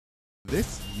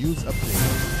This news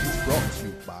update is brought to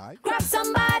you by Grab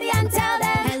somebody and tell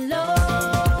them hello.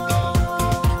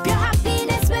 Your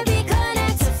happiness will be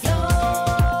connected to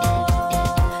flow.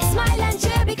 Smile and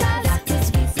cheer because that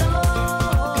is we flow.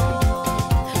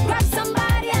 Grab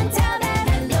somebody and tell them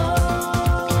hello.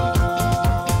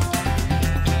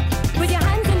 With your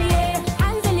hands in the air,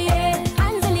 hands in the air,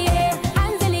 hands in the air,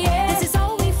 hands in the air. This is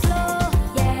how we flow,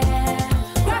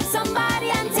 yeah. Grab somebody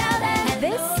and tell them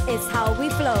this is how we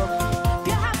flow.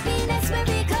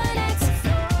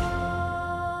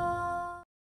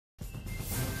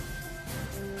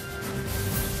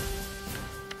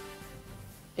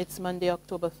 It's Monday,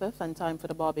 October 5th, and time for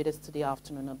the Barbados Today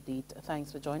afternoon update.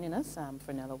 Thanks for joining us. I'm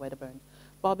Fernella Wedderburn.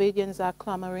 Barbadians are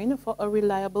clamoring for a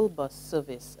reliable bus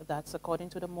service. That's according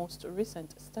to the most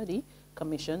recent study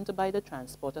commissioned by the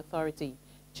Transport Authority.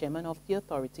 Chairman of the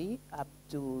authority,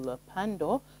 Abdul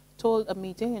Pandor, told a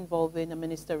meeting involving a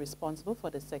minister responsible for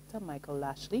the sector, Michael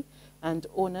Lashley, and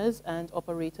owners and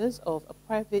operators of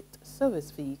private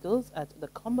service vehicles at the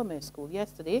Combermere School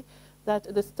yesterday that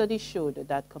the study showed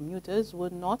that commuters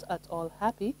were not at all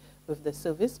happy with the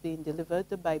service being delivered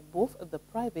by both the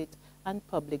private and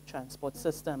public transport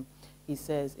system. He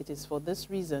says it is for this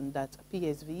reason that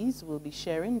PSVs will be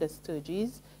sharing the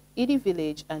Sturgis, Edie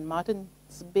Village and Martins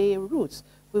Bay routes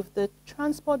with the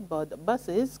transport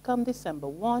buses come December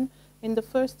 1 in the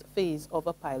first phase of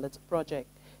a pilot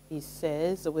project. He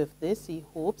says with this he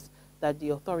hopes that the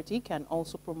authority can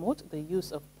also promote the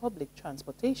use of public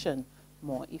transportation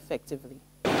more effectively.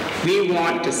 We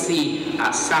want to see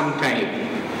some time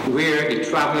where the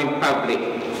traveling public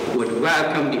would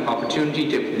welcome the opportunity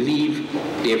to leave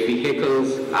their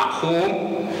vehicles at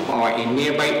home or in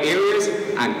nearby areas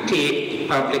and take the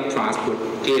public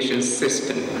transportation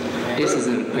system. This is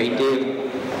an ideal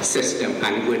system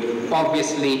and would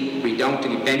obviously be down to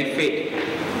the benefit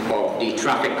of the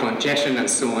traffic congestion and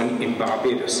so on in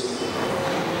Barbados.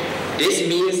 This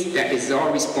means that it's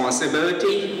our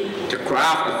responsibility to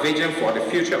craft a vision for the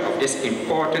future of this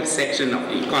important section of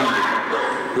the economy,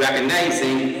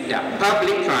 recognizing that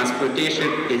public transportation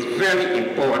is very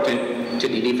important to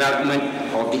the development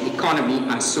of the economy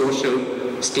and social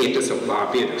status of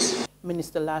Barbados.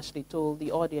 Minister Lashley told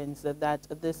the audience that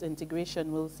this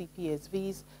integration will see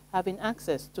PSVs having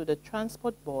access to the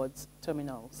Transport Board's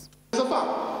terminals. It's a fact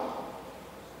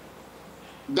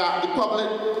that the public,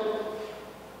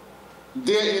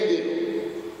 they're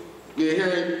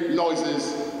hearing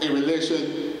noises in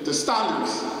relation to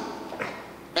standards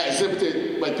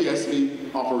exhibited by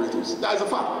PSV operators. That is a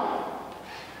fact.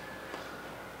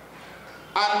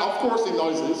 And of course the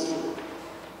noises,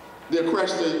 they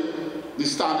question the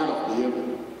standard of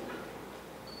behavior.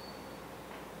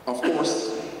 Of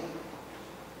course,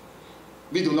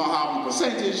 we do not have the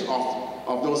percentage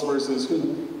of those persons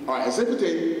who are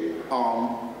exhibiting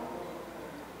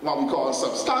what we call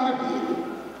substandard behavior,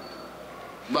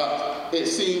 but it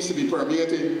seems to be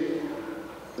permeating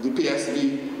the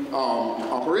PSV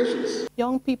operations.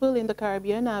 Young people in the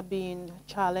Caribbean are being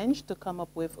challenged to come up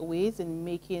with ways in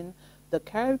making the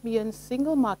Caribbean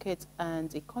single market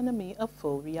and economy a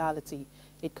full reality.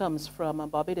 It comes from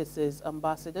Barbados's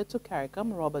ambassador to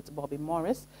CARICOM, Robert Bobby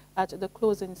Morris, at the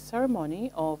closing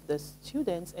ceremony of the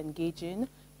students engaging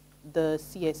the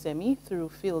CSME through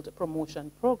Field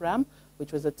Promotion Program,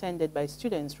 which was attended by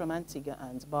students from Antigua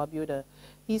and Barbuda.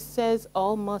 He says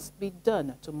all must be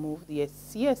done to move the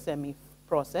CSME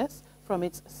process from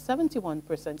its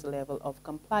 71% level of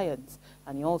compliance,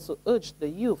 and he also urged the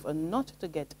youth not to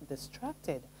get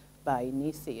distracted by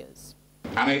naysayers.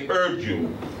 And I urge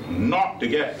you not to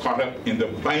get caught up in the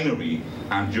binary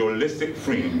and dualistic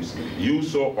frames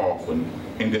used so often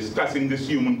in discussing this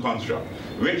human construct,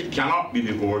 which cannot be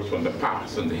divorced from the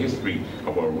past and the history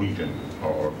of our region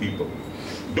or our people.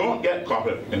 Don't get caught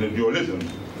up in the dualism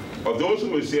of those who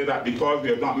will say that because we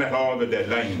have not met all the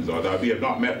deadlines or that we have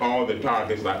not met all the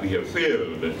targets that we have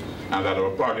failed and that our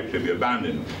project should be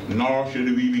abandoned, nor should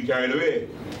we be carried away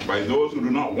by those who do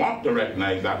not want to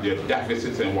recognize that there are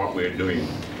deficits in what we're doing.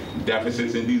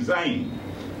 Deficits in design,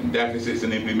 deficits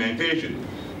in implementation,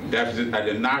 deficits at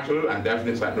the national and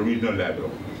deficits at the regional level.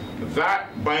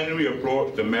 That binary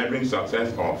approach to measuring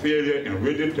success or failure in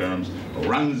rigid terms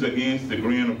runs against the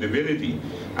grain of divinity,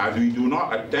 as we do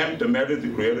not attempt to measure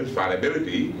the Creator's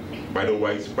fallibility by the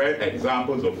widespread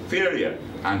examples of failure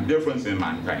and difference in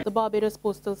mankind. The Barbados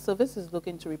Postal Service is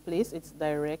looking to replace its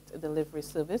direct delivery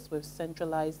service with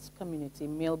centralized community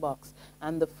mailbox,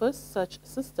 and the first such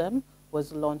system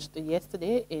was launched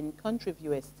yesterday in Country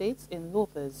View Estates in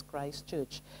Lothers,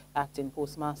 Christchurch. Acting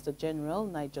Postmaster General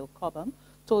Nigel Cobham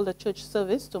told a church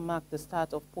service to mark the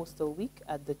start of Postal Week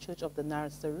at the Church of the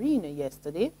Nazarene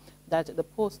yesterday that the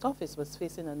post office was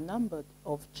facing a number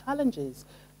of challenges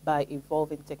by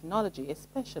evolving technology,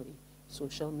 especially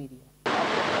social media. When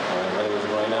I was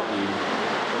growing up, we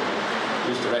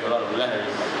used to write a lot of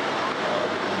letters,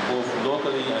 both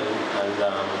locally and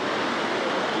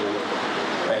to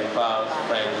pen pals,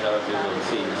 friends, relatives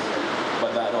overseas.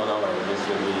 But that no longer exists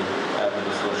when we have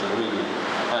the social media.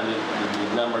 And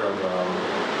the number of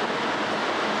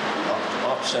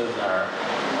options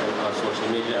on social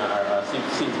media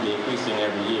seem to be increasing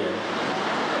every year.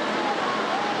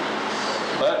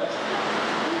 But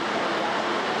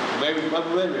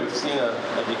we've seen a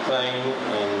decline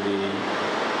in the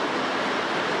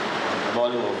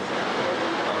volume of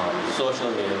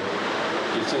social mail.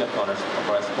 You've seen a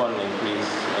corresponding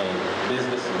increase in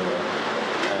business mail,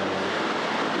 and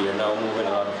we are now moving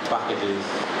a lot of packages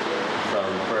from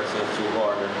persons who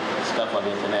order stuff on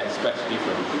the internet, especially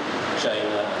from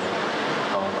China and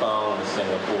Hong Kong and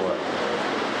Singapore.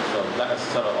 So that's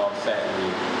sort of offset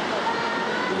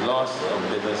the loss of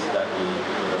business that we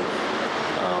would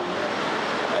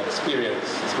have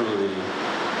experienced through the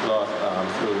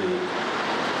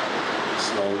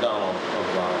slowing down of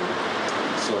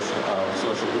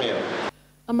social mail.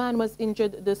 A man was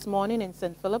injured this morning in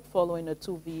St. Philip following a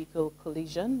two-vehicle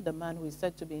collision. The man, who is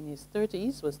said to be in his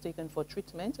 30s, was taken for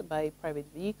treatment by a private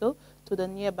vehicle to the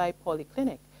nearby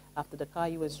polyclinic after the car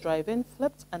he was driving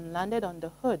flipped and landed on the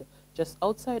hood just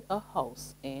outside a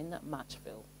house in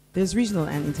Matchville. There's regional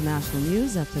and international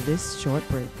news after this short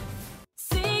break.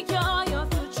 Secure your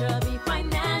future, be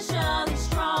financially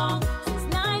strong. Since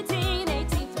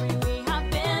 1983, we have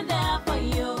been there for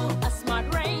you. A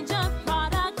smart range of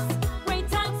products, great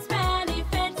tax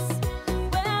benefits.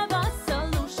 We're the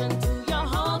solution to your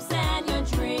hopes and your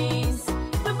dreams.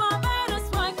 The Barbados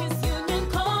Workers Union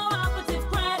Cooperative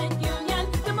Credit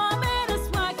Union. The Barbados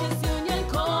Workers Union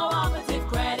Cooperative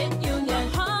Credit Union.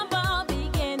 Humble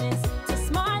beginnings to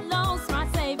smart loans,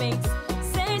 smart savings.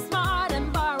 Save smart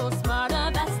and borrow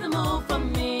smarter, that's the move for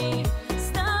me.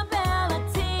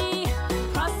 Stability,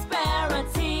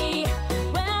 prosperity,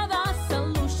 we're the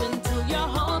solution to your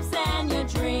hopes and your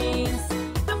dreams.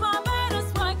 The Barbados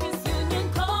Workers Union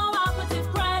Cooperative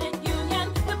Credit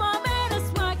Union. The Barbados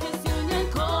Workers Union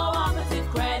Cooperative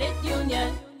Credit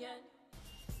Union.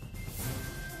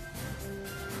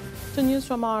 To news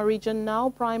from our region now,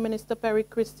 Prime Minister Perry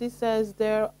Christie says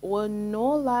there were no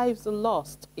lives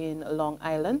lost in Long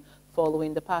Island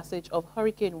following the passage of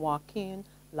Hurricane Joaquin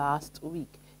last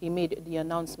week. He made the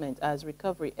announcement as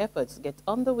recovery efforts get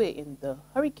underway in the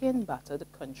hurricane-battered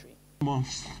country. More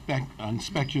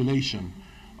speculation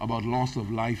about loss of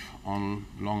life on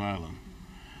Long Island.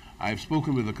 I've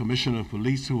spoken with the Commissioner of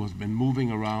Police, who has been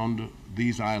moving around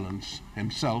these islands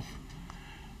himself,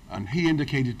 and he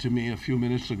indicated to me a few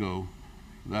minutes ago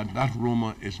that that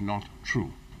rumor is not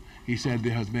true. He said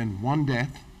there has been one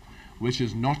death which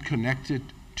is not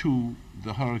connected to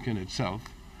the hurricane itself.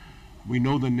 We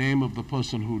know the name of the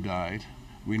person who died.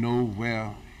 We know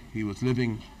where he was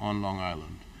living on Long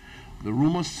Island. The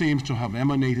rumor seems to have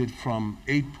emanated from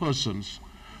 8 persons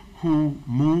who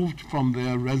moved from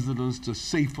their residence to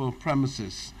safer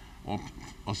premises or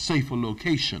a safer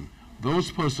location.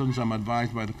 Those persons, I'm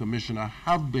advised by the Commissioner,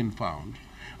 have been found,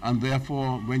 and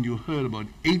therefore when you heard about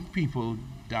 8 people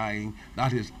dying,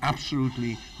 that is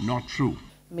absolutely not true.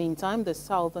 Meantime, the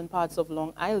southern parts of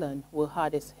Long Island were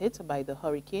hardest hit by the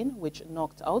hurricane, which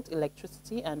knocked out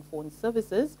electricity and phone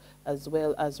services, as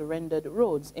well as rendered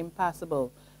roads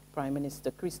impassable. Prime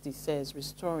Minister Christie says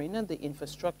restoring the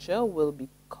infrastructure will be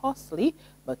costly,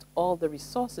 but all the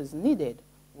resources needed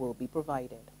will be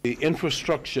provided. The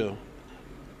infrastructure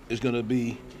is going to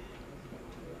be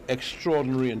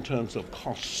extraordinary in terms of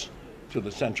costs to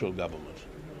the central government.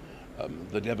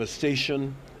 The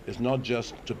devastation is not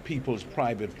just to people's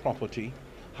private property,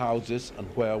 houses, and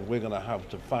where we're going to have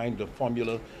to find a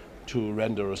formula to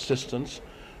render assistance,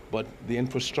 but the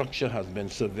infrastructure has been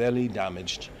severely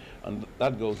damaged, and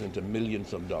that goes into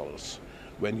millions of dollars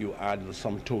when you add the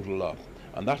sum total up.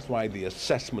 And that's why the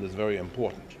assessment is very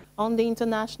important. On the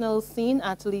international scene,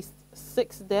 at least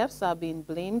 6 deaths are being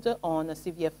blamed on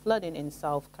severe flooding in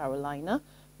South Carolina.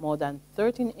 More than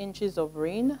 13 inches of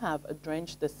rain have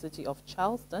drenched the city of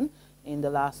Charleston in the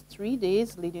last 3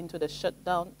 days, leading to a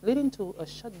shutdown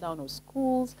of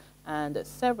schools and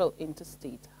several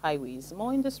interstate highways.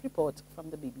 More in this report from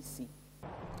the BBC.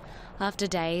 After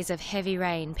days of heavy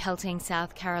rain pelting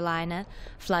South Carolina,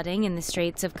 flooding in the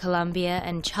streets of Columbia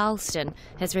and Charleston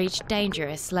has reached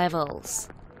dangerous levels.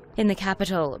 In the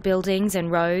capital, buildings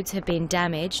and roads have been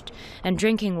damaged and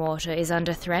drinking water is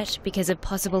under threat because of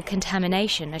possible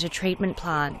contamination at a treatment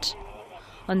plant.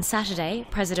 On Saturday,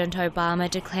 President Obama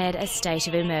declared a state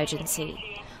of emergency,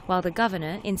 while the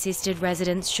governor insisted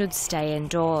residents should stay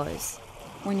indoors.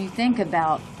 When you think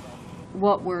about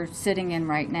what we're sitting in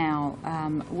right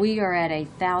now, we are at a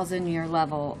 1,000-year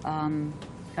level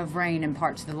of rain in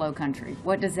parts of the low country.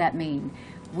 What does that mean?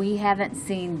 We haven't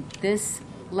seen this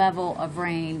level of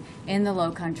rain in the low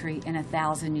country in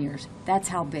 1,000 years. That's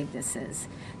how big this is.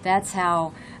 That's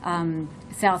how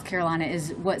South Carolina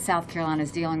is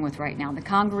dealing with right now. The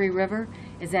Congaree River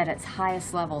is at its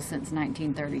highest level since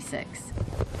 1936.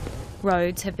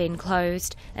 Roads have been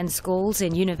closed and schools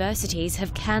and universities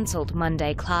have cancelled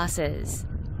Monday classes.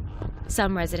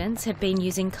 Some residents have been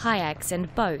using kayaks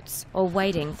and boats or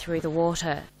wading through the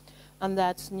water. And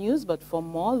that's news, but for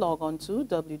more, log on to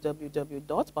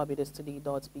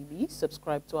www.barbadostoday.bb,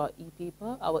 subscribe to our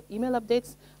e-paper, our email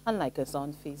updates, and like us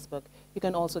on Facebook. You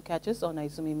can also catch us on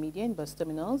Izumi Media in bus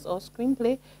terminals or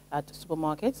screenplay at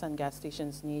supermarkets and gas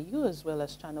stations near you, as well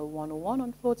as Channel 101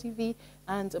 on Flow TV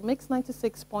and Mix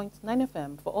 96.9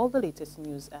 FM for all the latest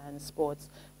news and sports.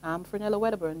 I'm Fernella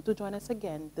Wedderburn. Do join us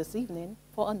again this evening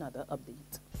for another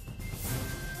update.